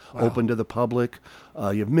drive, open to the public.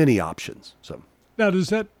 You have many options. So now, does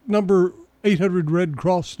that number 800 Red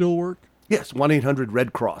Cross still work? yes,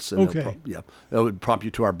 1-800-RED CROSS. And Okay. that would prompt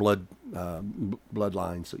you to our bloodline.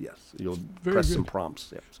 So yes, you'll press some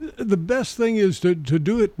prompts. Yes. The best thing is to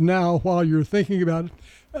do it now while you're thinking about it.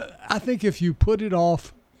 I think if you put it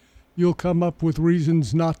off, you'll come up with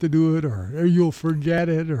reasons not to do it, or you'll forget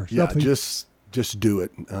it, or something. Yeah, just do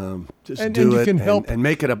it. And you can help. and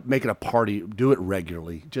make it a party. Do it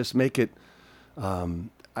regularly. Just make it. I'll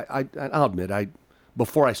admit,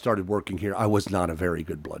 before I started working here, I was not a very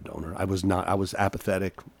good blood donor. I was not. I was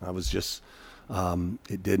apathetic. I was just. I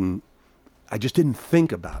just didn't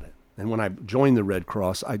think about it. And when I joined the Red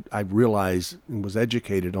Cross, I realized and was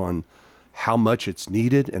educated on how much it's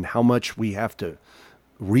needed and how much we have to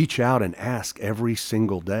reach out and ask every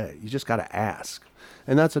single day. You just got to ask.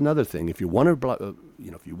 And that's another thing. If you want to,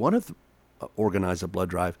 organize a blood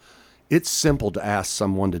drive, it's simple to ask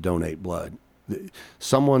someone to donate blood.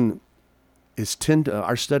 Someone is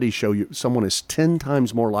our studies show you someone is 10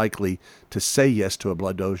 times more likely to say yes to a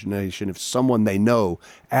blood donation if someone they know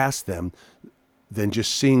asks them than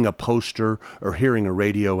just seeing a poster or hearing a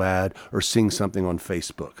radio ad or seeing something on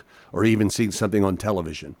Facebook or even seeing something on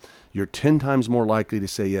television. You're 10 times more likely to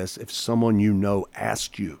say yes if someone you know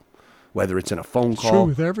asked you, whether it's in a phone call. True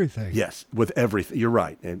with everything. Yes, with everything. You're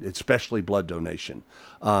right, and especially blood donation.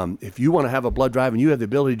 If you want to have a blood drive and you have the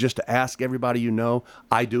ability just to ask everybody you know,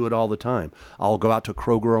 I do it all the time. I'll go out to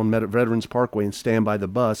Kroger on Veterans Parkway and stand by the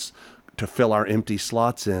bus to fill our empty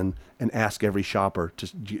slots in and ask every shopper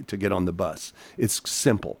to get on the bus. It's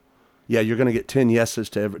simple. Yeah, you're going to get 10 no's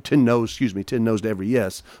to every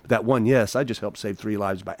yes. But that one yes, I just helped save 3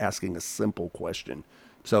 lives by asking a simple question.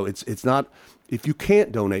 So it's not, if you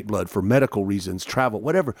can't donate blood for medical reasons, travel,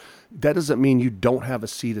 whatever, that doesn't mean you don't have a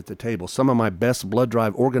seat at the table. Some of my best blood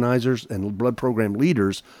drive organizers and blood program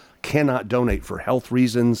leaders cannot donate for health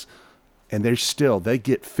reasons, and they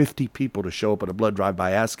get 50 people to show up at a blood drive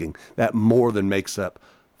by asking. That more than makes up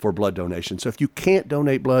for blood donation. So if you can't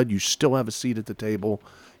donate blood, you still have a seat at the table.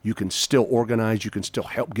 You can still organize. You can still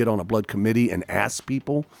help get on a blood committee and ask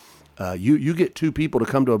people. You get 2 people to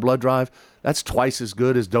come to a blood drive. That's twice as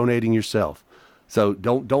good as donating yourself. So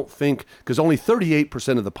don't think, because only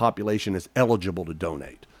 38% of the population is eligible to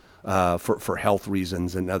donate for health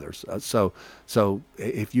reasons and others. So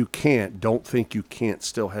if you can't, don't think you can't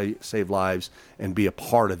still save lives and be a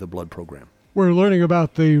part of the blood program. We're learning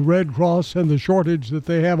about the Red Cross and the shortage that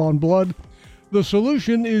they have on blood. The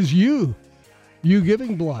solution is you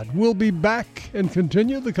giving blood. We'll be back and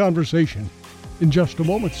continue the conversation in just a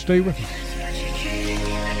moment. Stay with us.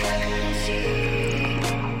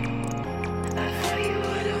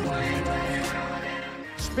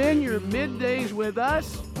 Spend your middays with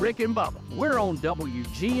us, Rick and Bubba. We're on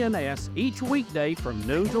WGNS each weekday from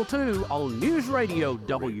noon till 2 on News Radio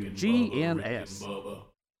WGNS.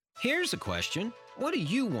 Here's a question. What do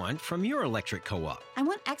you want from your electric co-op? I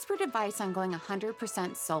want expert advice on going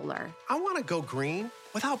 100% solar. I want to go green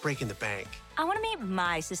without breaking the bank. I want to meet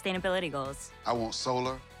my sustainability goals. I want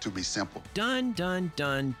solar to be simple. Done, done,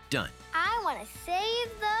 done, done. I want to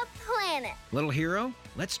save the planet. Little hero,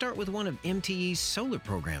 let's start with one of MTE's solar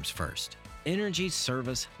programs first. Energy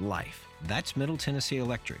Service Life. That's Middle Tennessee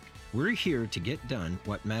Electric. We're here to get done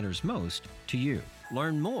what matters most to you.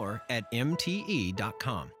 Learn more at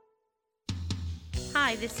mte.com.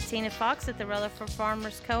 Hi, this is Tina Fox at the Rutherford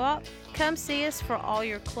Farmers Co-op. Come see us for all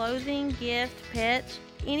your clothing, gift, pet,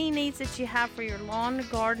 any needs that you have for your lawn and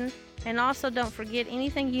garden. And also don't forget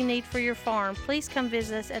anything you need for your farm. Please come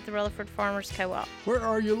visit us at the Rutherford Farmers Co-op. Where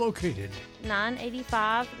are you located?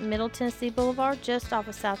 985 Middle Tennessee Boulevard, just off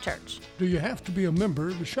of South Church. Do you have to be a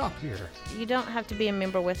member to shop here? You don't have to be a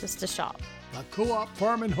member with us to shop. The Co-op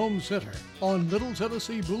Farm and Home Center on Middle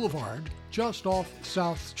Tennessee Boulevard, just off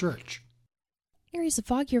South Church. Areas of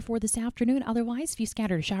fog here for this afternoon. Otherwise, few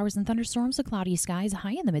scattered showers and thunderstorms with cloudy skies,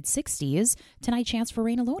 high in the mid-60s. Tonight, chance for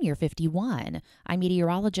rain alone near 51. I'm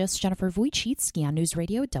meteorologist Jennifer Wojcicki on News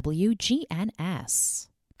Radio WGNS.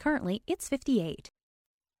 Currently, it's 58.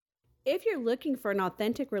 If you're looking for an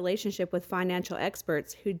authentic relationship with financial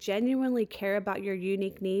experts who genuinely care about your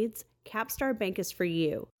unique needs, Capstar Bank is for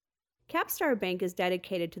you. Capstar Bank is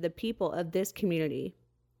dedicated to the people of this community.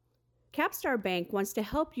 Capstar Bank wants to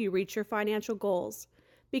help you reach your financial goals,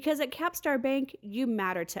 because at Capstar Bank, you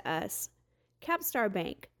matter to us. Capstar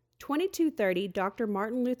Bank, 2230 Dr.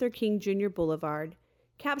 Martin Luther King Jr. Boulevard,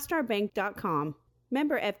 capstarbank.com.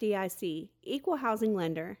 Member FDIC, Equal Housing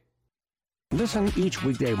Lender. Listen each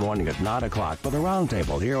weekday morning at 9 o'clock for the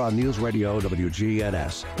Roundtable here on News Radio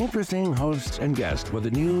WGNS. Interesting hosts and guests with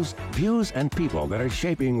the news, views, and people that are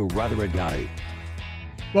shaping Rutherford County.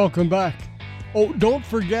 Welcome back. Oh, don't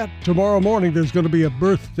forget, tomorrow morning there's going to be a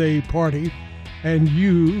birthday party, and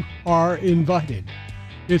you are invited.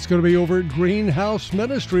 It's going to be over at Greenhouse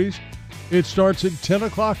Ministries. It starts at 10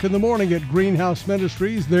 o'clock in the morning at Greenhouse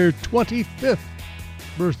Ministries, their 25th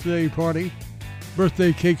birthday party.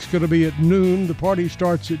 Birthday cake's going to be at noon. The party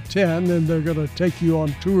starts at 10, and they're going to take you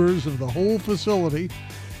on tours of the whole facility.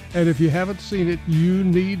 And if you haven't seen it, you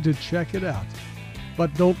need to check it out.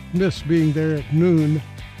 But don't miss being there at noon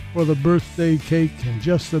for the birthday cake and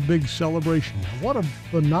just the big celebration. What a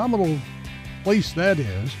phenomenal place that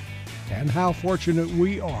is, and how fortunate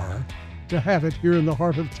we are to have it here in the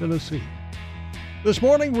heart of Tennessee. This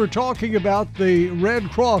morning we're talking about the Red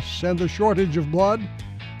Cross and the shortage of blood.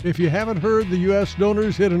 If you haven't heard, the U.S.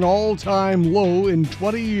 donors hit an all-time low in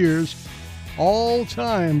 20 years,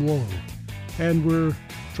 all-time low, and we're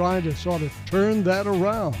trying to sort of turn that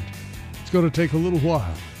around. It's going to take a little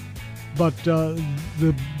while. But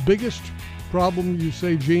the biggest problem, you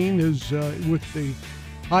say, Gene, is with the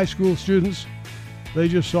high school students. They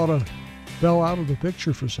just sort of fell out of the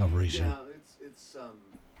picture for some reason.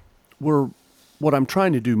 Yeah, what I'm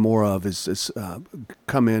trying to do more of is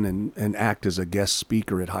come in and act as a guest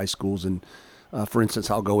speaker at high schools. And for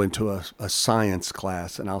instance, I'll go into a science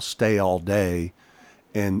class and I'll stay all day,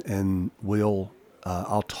 and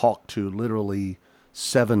I'll talk to literally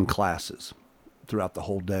 7 classes throughout the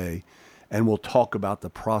whole day. And we'll talk about the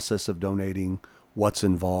process of donating, what's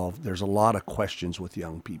involved. There's a lot of questions with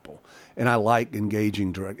young people. And I like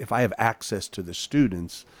engaging direct. If I have access to the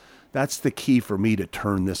students, that's the key for me to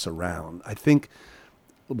turn this around. I think,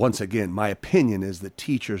 once again, my opinion is that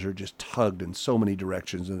teachers are just tugged in so many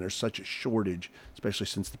directions, and there's such a shortage, especially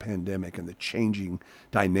since the pandemic and the changing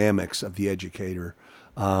dynamics of the educator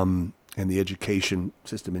and the education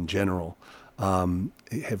system in general.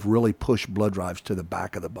 Have really pushed blood drives to the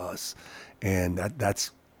back of the bus, and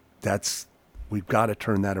that's we've got to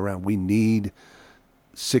turn that around. We need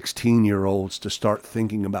 16-year-olds to start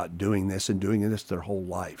thinking about doing this and doing this their whole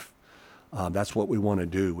life. That's what we want to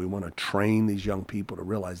do. We want to train these young people to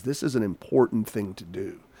realize this is an important thing to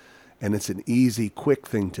do, and it's an easy, quick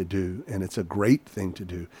thing to do, and it's a great thing to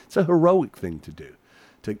do. It's a heroic thing to do.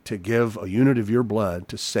 To give a unit of your blood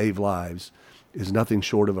to save lives is nothing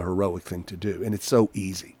short of a heroic thing to do. And it's so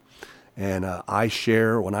easy. And I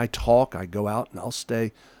share, when I talk, I go out and I'll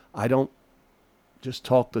stay. I don't just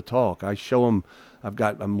talk the talk. I show them,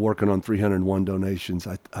 I'm working on 301 donations,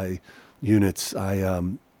 units.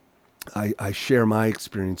 I share my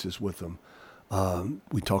experiences with them.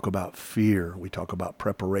 We talk about fear. We talk about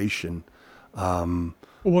preparation.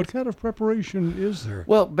 What kind of preparation is there?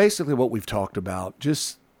 Well, basically what we've talked about,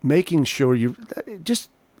 just making sure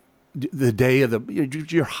the day of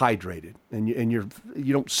you're hydrated and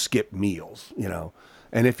you don't skip meals,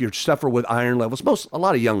 And if you suffer with iron levels, a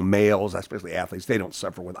lot of young males, especially athletes, they don't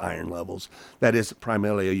suffer with iron levels. That is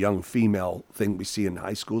primarily a young female thing we see in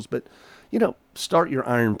high schools. But, start your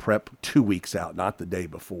iron prep 2 weeks out, not the day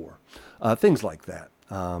before. Things like that.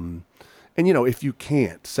 And, if you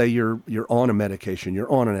can't, say you're on a medication,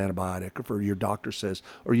 you're on an antibiotic, or your doctor says,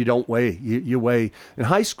 or you don't weigh, you weigh. In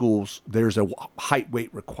high schools, there's a height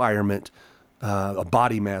weight requirement, a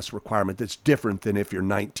body mass requirement that's different than if you're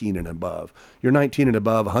 19 and above. You're 19 and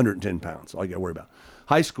above, 110 pounds, all you got to worry about.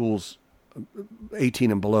 High schools,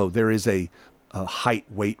 18 and below, there is a height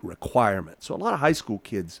weight requirement. So a lot of high school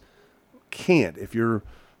kids can't. If you're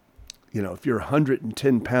if you're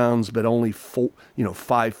 110 pounds but only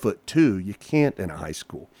 5'2", you can't in a high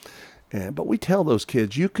school. But we tell those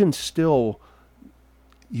kids you can still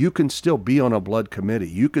be on a blood committee.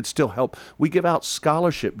 You could still help. We give out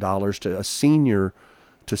scholarship dollars to senior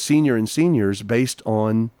and seniors based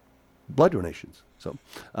on blood donations. So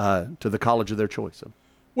to the college of their choice. So.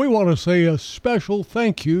 We want to say a special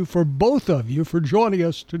thank you for both of you for joining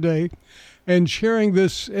us today and sharing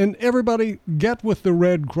this. And everybody, get with the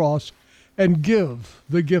Red Cross and give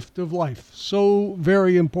the gift of life. So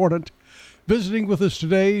very important. Visiting with us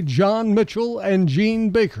today, John Mitchell and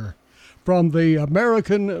Jean Baker from the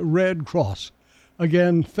American Red Cross.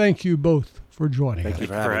 Again, thank you both for joining us. Thank you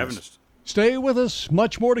for having us. Stay with us.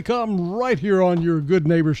 Much more to come right here on your good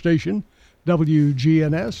neighbor station,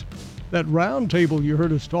 WGNS. That round table you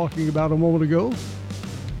heard us talking about a moment ago,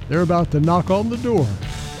 they're about to knock on the door.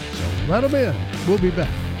 So let them in. We'll be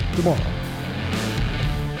back tomorrow.